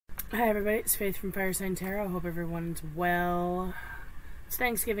Hi everybody, it's Faith from FireSignFlipside. I hope everyone's well. It's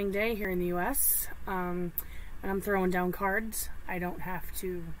Thanksgiving Day here in the US, and I'm throwing down cards. I don't have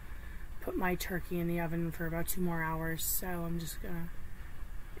to put my turkey in the oven for about 2 more hours, so I'm just gonna,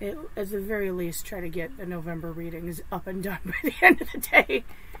 at the very least, try to get the November readings up and done by the end of the day.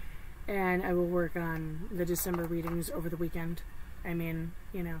 And I will work on the December readings over the weekend. I mean,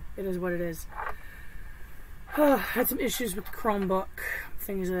 you know, it is what it is. Had some issues with the Chromebook,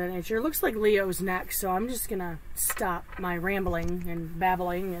 things of that nature. It looks like Leo's next, so I'm just gonna stop my rambling and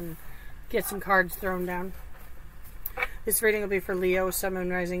babbling and get some cards thrown down. This reading will be for Leo, Sun,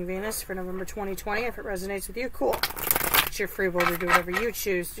 Moon, Rising, Venus for November 2020. If it resonates with you, cool. It's your free will to do whatever you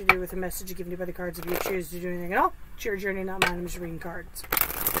choose to do with the message given to you by the cards. If you choose to do anything at all, it's your journey, not mine. I'm just reading cards.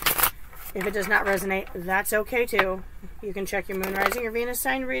 If it does not resonate, that's okay too. You can check your Moon, Rising, or Venus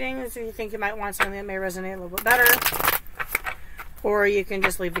sign readings if you think you might want something that may resonate a little bit better. Or you can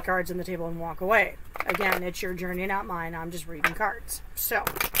just leave the cards on the table and walk away. Again, it's your journey, not mine. I'm just reading cards. So,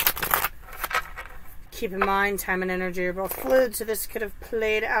 keep in mind, time and energy are both fluid, so this could have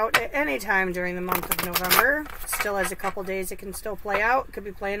played out at any time during the month of November. Still has a couple days it can still play out. It could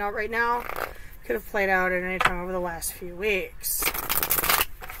be playing out right now. Could have played out at any time over the last few weeks.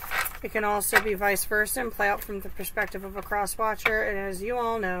 It can also be vice versa and play out from the perspective of a cross-watcher. And as you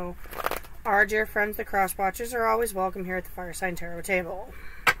all know, our dear friends, the cross-watchers, are always welcome here at the Fire Sign Tarot table.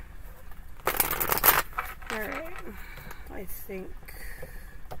 Alright. I think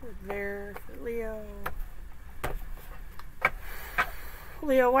we're there for Leo.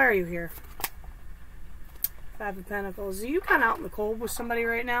 Leo, why are you here? 5 of Pentacles. Are you kind of out in the cold with somebody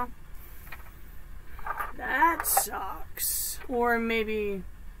right now? That sucks. Or maybe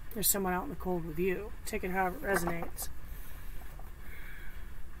there's someone out in the cold with you. Take it however it resonates.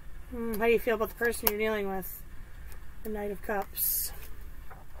 How do you feel about the person you're dealing with? The Knight of Cups.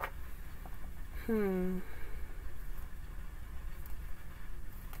 Either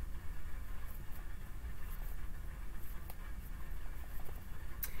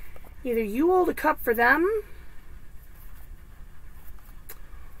you hold a cup for them,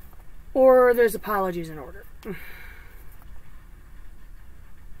 or there's apologies in order.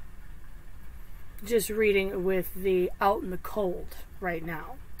 Just reading with the out in the cold right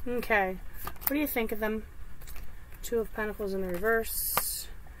now. Okay. What do you think of them? 2 of Pentacles in the reverse.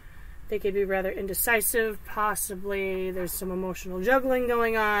 They could be rather indecisive. Possibly there's some emotional juggling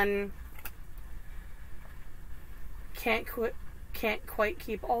going on. Can't quite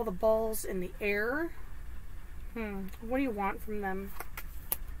keep all the balls in the air. What do you want from them?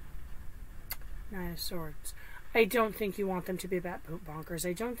 9 of Swords. I don't think you want them to be bat poop bonkers.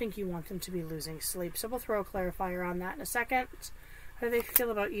 I don't think you want them to be losing sleep. So we'll throw a clarifier on that in a second. How do they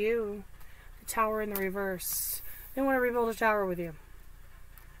feel about you? The Tower in the reverse. They want to rebuild a tower with you.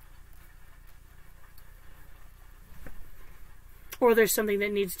 Or there's something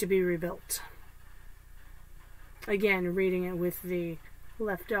that needs to be rebuilt. Again, reading it with the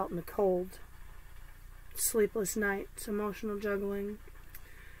left out in the cold. Sleepless nights, emotional juggling.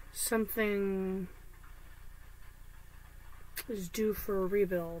 Something is due for a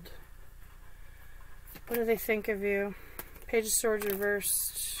rebuild. What do they think of you? Page of Swords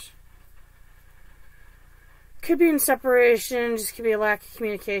reversed. Could be in separation, just could be a lack of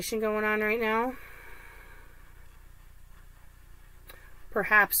communication going on right now.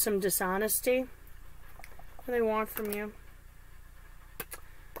 Perhaps some dishonesty. What do they want from you?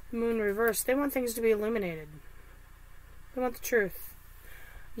 Moon reversed. They want things to be illuminated. They want the truth.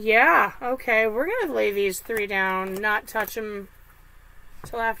 Yeah, okay, we're going to lay these 3 down, not touch them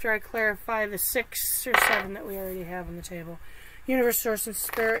until after I clarify the 6 or 7 that we already have on the table. Universe, Source, and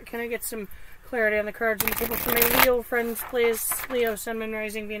Spirit, can I get some clarity on the cards on the table for my Leo friends, please? Leo, Sun, Moon,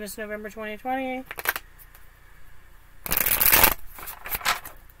 Rising, Venus, November 2020.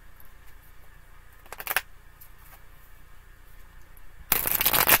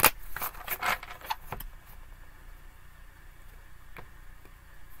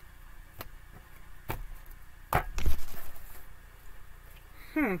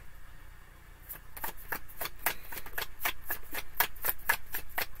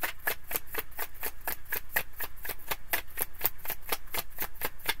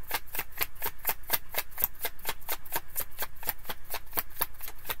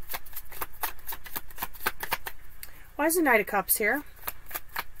 Why is the Knight of Cups here?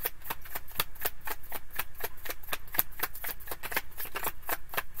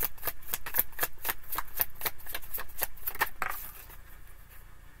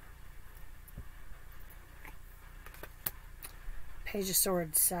 Page of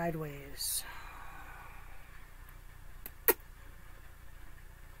Swords sideways.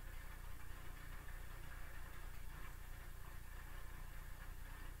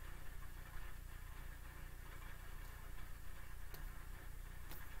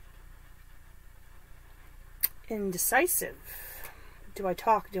 Indecisive. Do I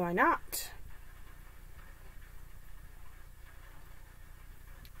talk? Do I not?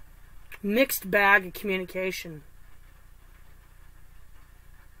 Mixed bag of communication.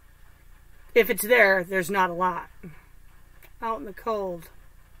 If it's there, there's not a lot. Out in the cold.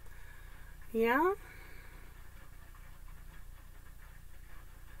 Yeah?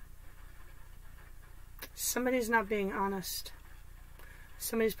 Somebody's not being honest.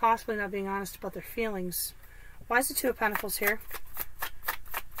 Somebody's possibly not being honest about their feelings. Why is the Two of Pentacles here?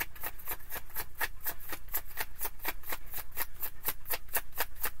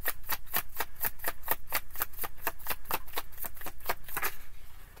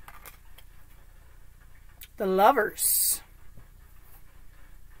 The Lovers.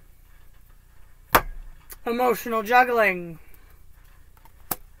 Emotional juggling.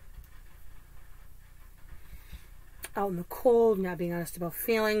 Out in the cold, not being honest about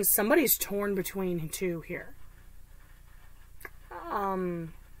feelings. Somebody's torn between two here.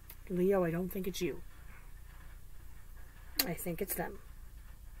 Leo, I don't think it's you. I think it's them.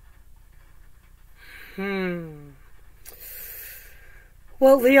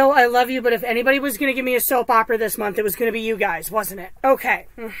 Well, Leo, I love you, but if anybody was going to give me a soap opera this month, it was going to be you guys, wasn't it? Okay.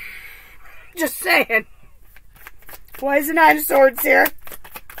 Just saying. Why is the Nine of Swords here?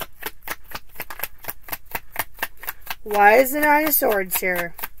 Why is the Nine of Swords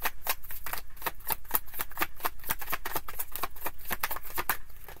here?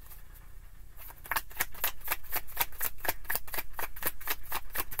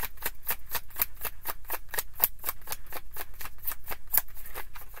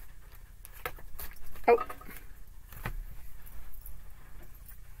 Oh.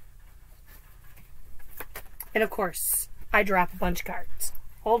 And of course, I drop a bunch of cards.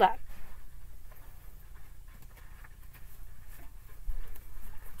 Hold on.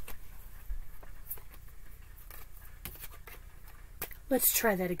 Let's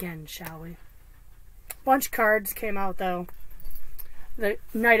try that again, shall we? Bunch of cards came out, though. The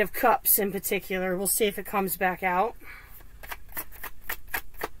Knight of Cups in particular. We'll see if it comes back out.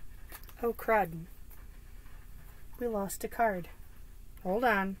 Oh, crud. We lost a card. Hold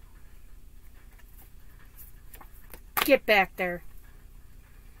on. Get back there.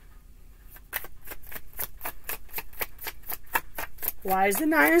 Why is the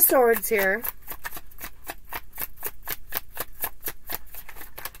Nine of Swords here?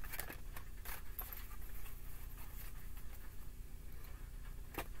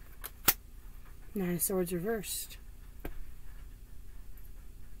 Nine of Swords reversed.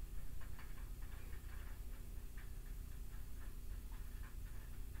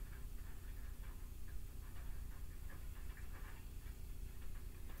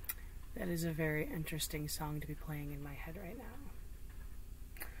 That is a very interesting song to be playing in my head right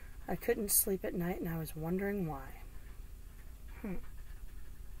now. I couldn't sleep at night and I was wondering why.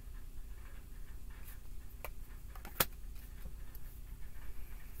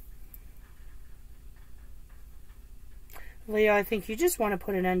 Leo, I think you just want to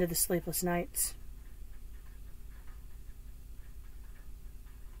put an end to the sleepless nights.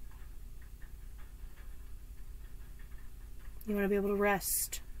 You want to be able to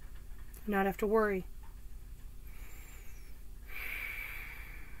rest, not have to worry.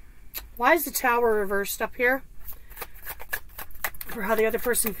 Why is the Tower reversed up here? For how the other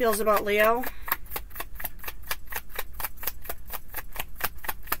person feels about Leo.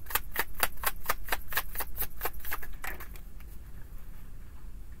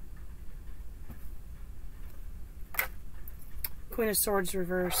 Queen of Swords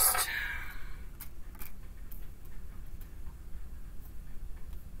reversed.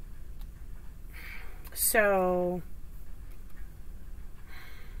 So,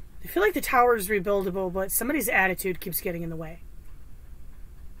 I feel like the tower is rebuildable, but somebody's attitude keeps getting in the way.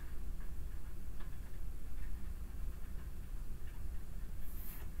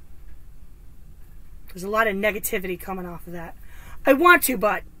 There's a lot of negativity coming off of that. I want to,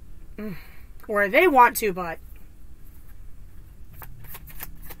 but. Or they want to, but.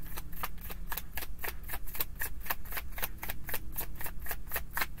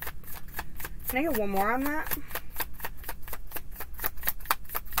 Can I get one more on that?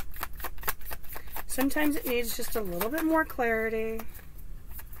 Sometimes it needs just a little bit more clarity.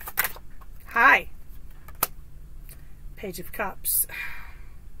 Hi. Page of Cups.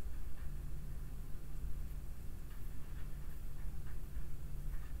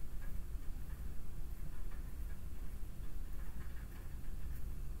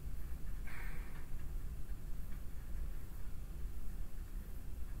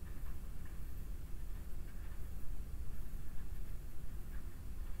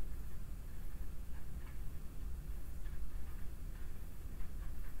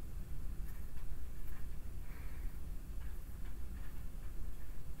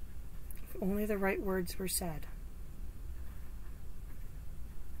 only the right words were said.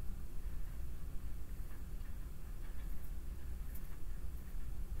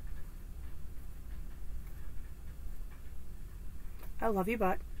 I love you,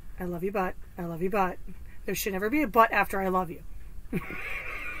 but. I love you, but. I love you, but. There should never be a but after I love you.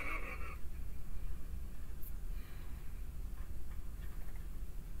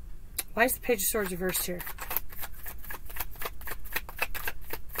 Why is the Page of Swords reversed here?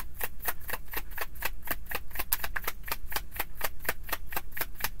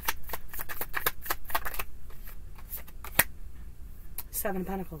 Seven of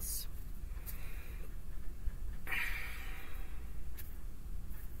Pentacles.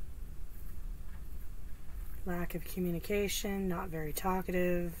 Lack of communication, not very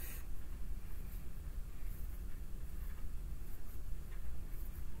talkative.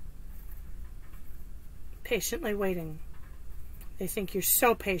 Patiently waiting. They think you're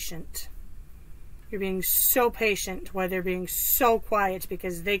so patient. You're being so patient while they're being so quiet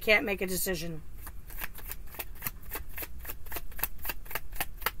because they can't make a decision.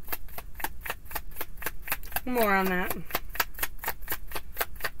 More on that.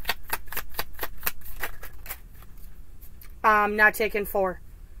 Not taking 4.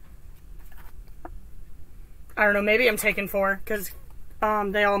 I don't know, maybe I'm taking 4 because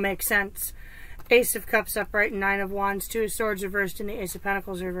they all make sense. Ace of Cups upright, 9 of Wands, 2 of Swords reversed, and the Ace of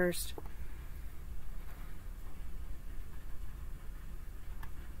Pentacles reversed.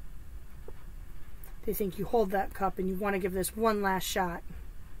 They think you hold that cup and you want to give this one last shot.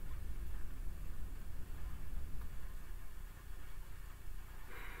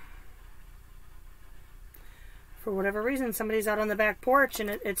 For whatever reason, somebody's out on the back porch and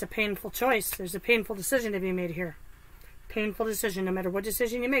it's a painful choice. There's a painful decision to be made here. Painful decision. No matter what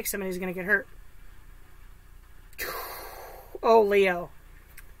decision you make, somebody's going to get hurt. Oh, Leo.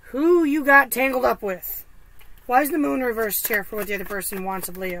 Who you got tangled up with? Why is the moon reversed here for what the other person wants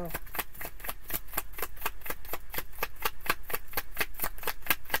of Leo?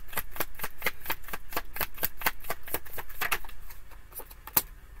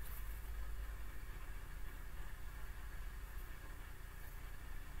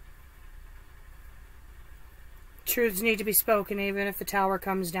 Truths need to be spoken even if the tower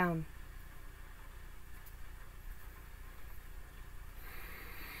comes down.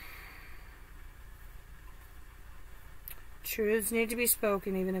 Truths need to be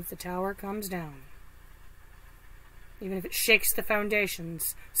spoken even if the tower comes down. Even if it shakes the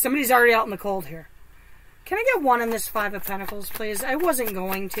foundations. Somebody's already out in the cold here. Can I get 1 on this 5 of Pentacles, please? I wasn't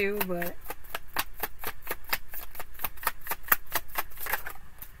going to, but...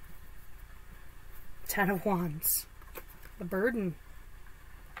 Ten of Wands. The burden.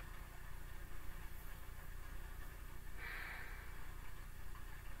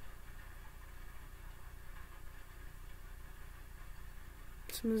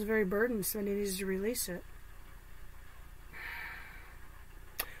 Someone's very burdened. Somebody needs to release it.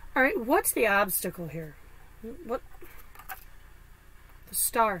 Alright, what's the obstacle here? What? The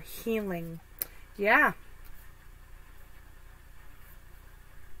Star. Healing. Yeah.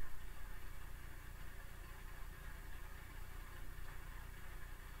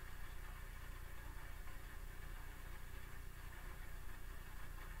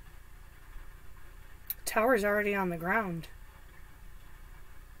 Tower's already on the ground.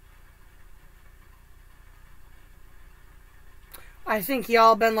 I think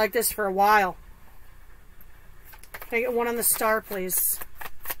y'all been like this for a while. Can I get 1 on the Star, please?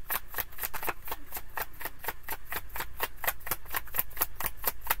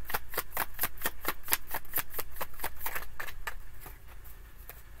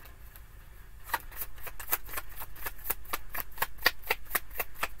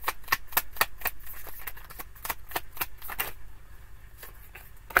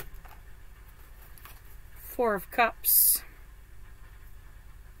 Four of Cups.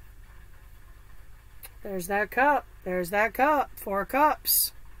 There's that cup. There's that cup. 4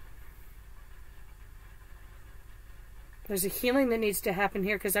 cups. There's a healing that needs to happen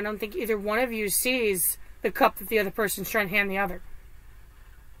here because I don't think either one of you sees the cup that the other person's trying to hand the other.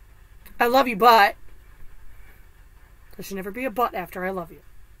 I love you, but there should never be a but after I love you.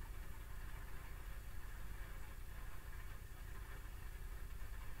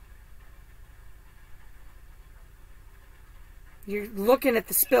 You're looking at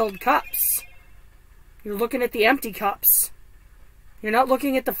the spilled cups. You're looking at the empty cups. You're not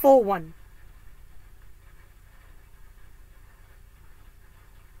looking at the full one.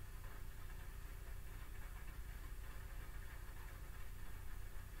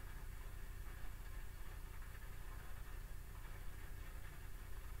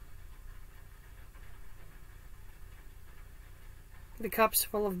 The cup's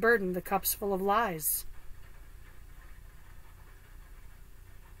full of burden. The cup's full of lies.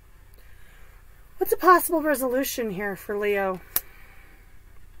 What's a possible resolution here for Leo?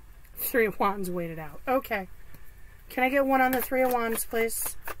 3 of Wands waited out. Okay. Can I get one on the 3 of Wands,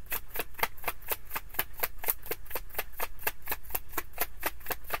 please?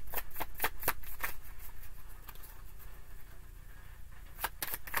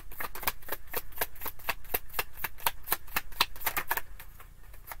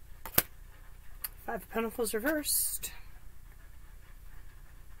 Five of Pentacles reversed.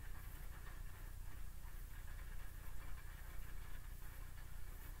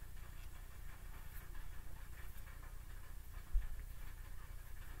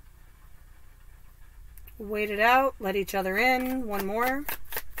 Wait it out. Let each other in. One more.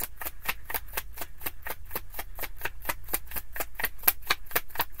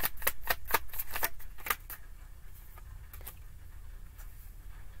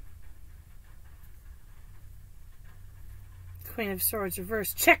 Queen of Swords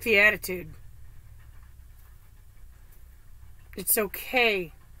reversed. Check the attitude. It's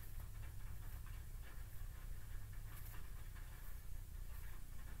okay.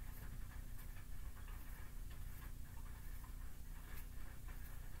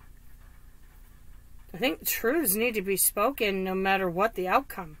 I think truths need to be spoken no matter what the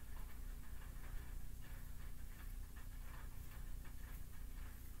outcome.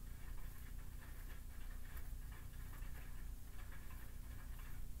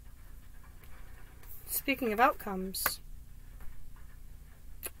 Speaking of outcomes,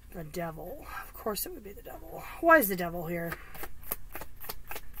 the devil. Of course it would be the devil. Why is the devil here?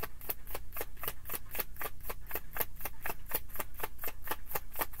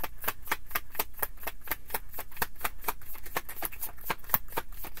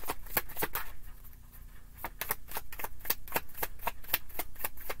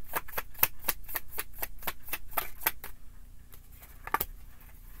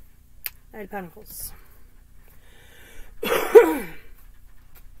 Knight of Pentacles.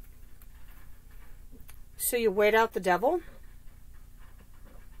 So you wait out the devil.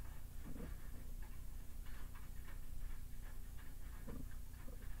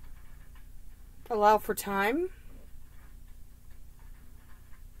 Allow for time.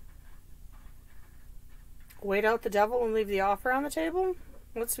 Wait out the devil and leave the offer on the table.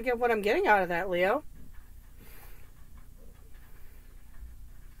 Let's get what I'm getting out of that, Leo.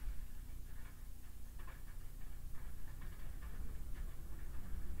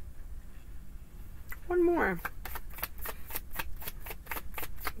 One more.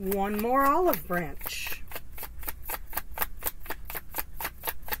 One more olive branch.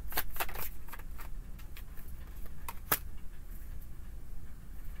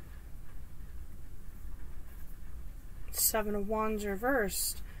 Seven of Wands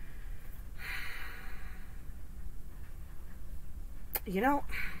reversed. You know,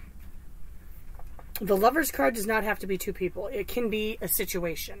 the Lover's card does not have to be two people. It can be a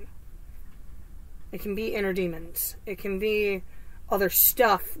situation. It can be inner demons. It can be other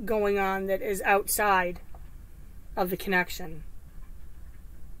stuff going on that is outside of the connection.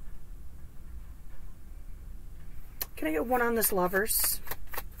 Can I get one on this Lovers?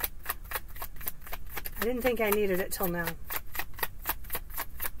 I didn't think I needed it till now.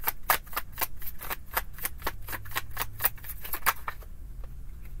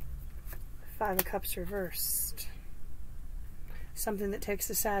 Five of Cups reversed. Something that takes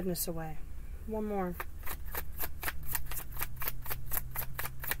the sadness away. One more.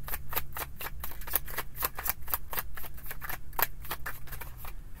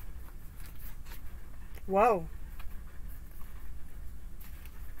 Whoa.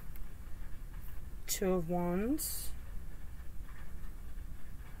 Two of Wands.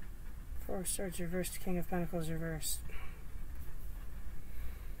 Four of Swords reversed. King of Pentacles reversed.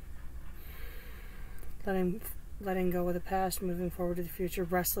 Letting go of the past, moving forward to the future.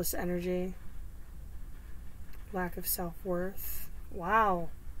 Restless energy. Lack of self-worth. Wow.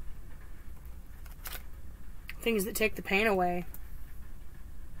 Things that take the pain away.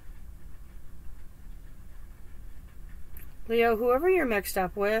 Leo, whoever you're mixed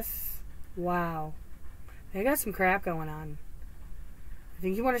up with, wow. They got some crap going on. I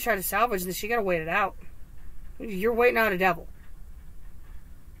think you want to try to salvage this, you gotta wait it out. You're waiting out a devil.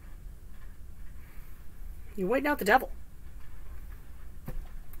 You're waiting out the devil.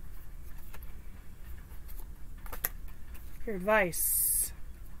 Your advice.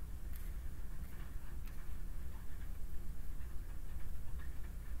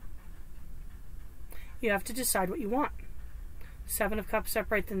 You have to decide what you want. Seven of Cups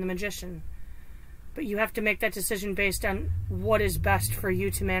upright, then the Magician. But you have to make that decision based on what is best for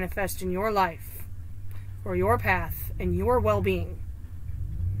you to manifest in your life, or your path, and your well-being.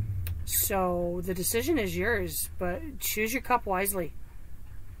 So the decision is yours, but choose your cup wisely.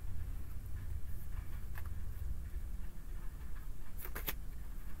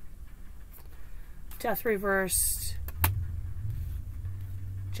 Death reversed.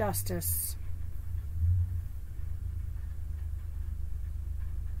 Justice.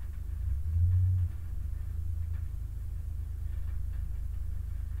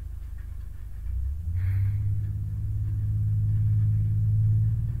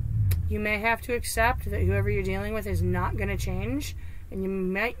 You may have to accept that whoever you're dealing with is not going to change, and you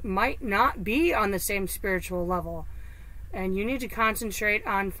might not be on the same spiritual level. And you need to concentrate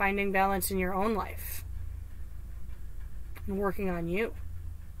on finding balance in your own life and working on you.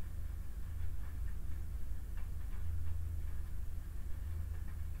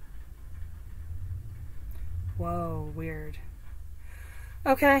 Whoa, weird.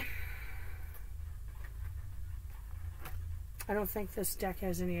 Okay. I don't think this deck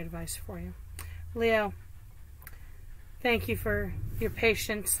has any advice for you. Leo, thank you for your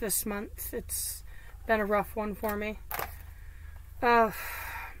patience this month. It's been a rough one for me.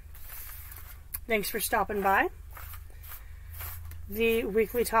 Thanks for stopping by. The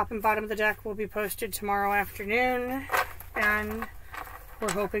weekly top and bottom of the deck will be posted tomorrow afternoon, and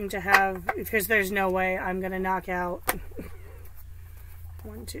we're hoping to have, because there's no way I'm going to knock out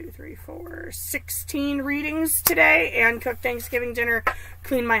 16 readings today and cook Thanksgiving dinner,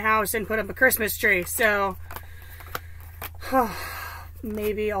 clean my house, and put up a Christmas tree. So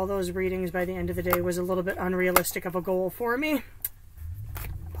maybe all those readings by the end of the day was a little bit unrealistic of a goal for me.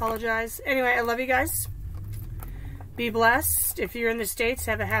 Apologize. Anyway, I love you guys. Be blessed. If you're in the States,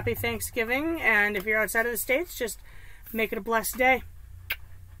 have a happy Thanksgiving. And if you're outside of the States, just make it a blessed day.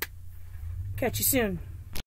 Catch you soon.